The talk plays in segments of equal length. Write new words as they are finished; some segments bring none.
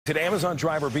An Amazon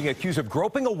driver being accused of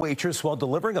groping a waitress while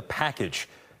delivering a package.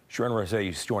 Sharon Rosé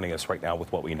is joining us right now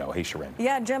with what we know. Hey, Sharon.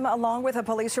 Yeah, Jim, along with a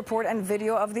police report and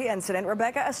video of the incident,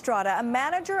 Rebecca Estrada, a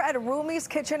manager at Rumi's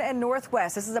Kitchen in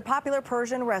Northwest. This is a popular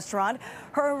Persian restaurant.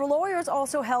 Her lawyers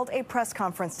also held a press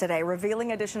conference today,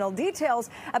 revealing additional details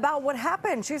about what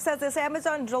happened. She says this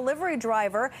Amazon delivery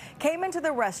driver came into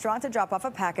the restaurant to drop off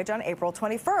a package on April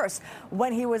 21st.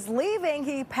 When he was leaving,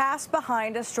 he passed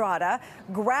behind Estrada,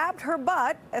 grabbed her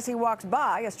butt as he walked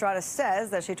by. Estrada says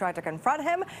that she tried to confront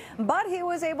him, but he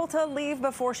was able to leave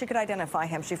before she could identify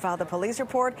him. She filed a police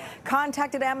report,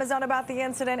 contacted Amazon about the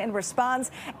incident. In response,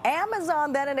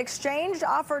 Amazon then in exchange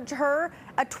offered her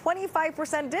a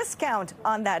 25% discount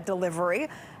on that delivery.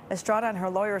 Estrada and her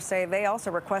lawyers say they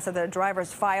also requested that the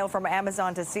driver's file from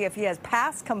Amazon to see if he has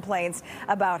past complaints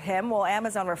about him. Well,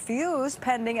 Amazon refused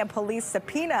pending a police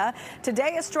subpoena.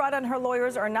 Today, Estrada and her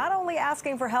lawyers are not only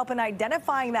asking for help in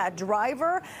identifying that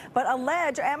driver, but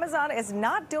allege Amazon is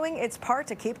not doing its part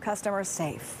to keep customers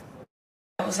safe.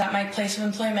 I was at my place of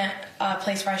employment, a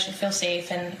place where I should feel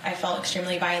safe, and I felt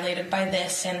extremely violated by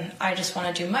this, and I just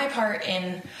want to do my part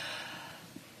in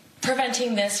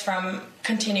preventing this from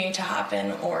continuing to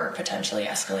happen or potentially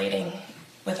escalating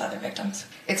with other victims.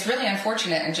 It's really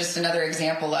unfortunate and just another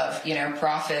example of,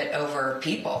 profit over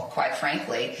people, quite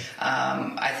frankly.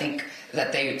 I think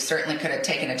that they certainly could have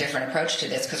taken a different approach to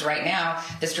this, because right now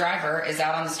this driver is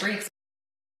out on the streets.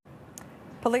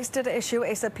 Police did issue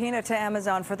a subpoena to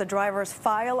Amazon for the driver's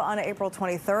file on April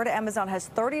 23rd. Amazon has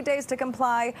 30 days to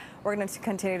comply. We're going to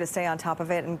continue to stay on top of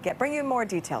it and bring you more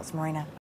details. Marina.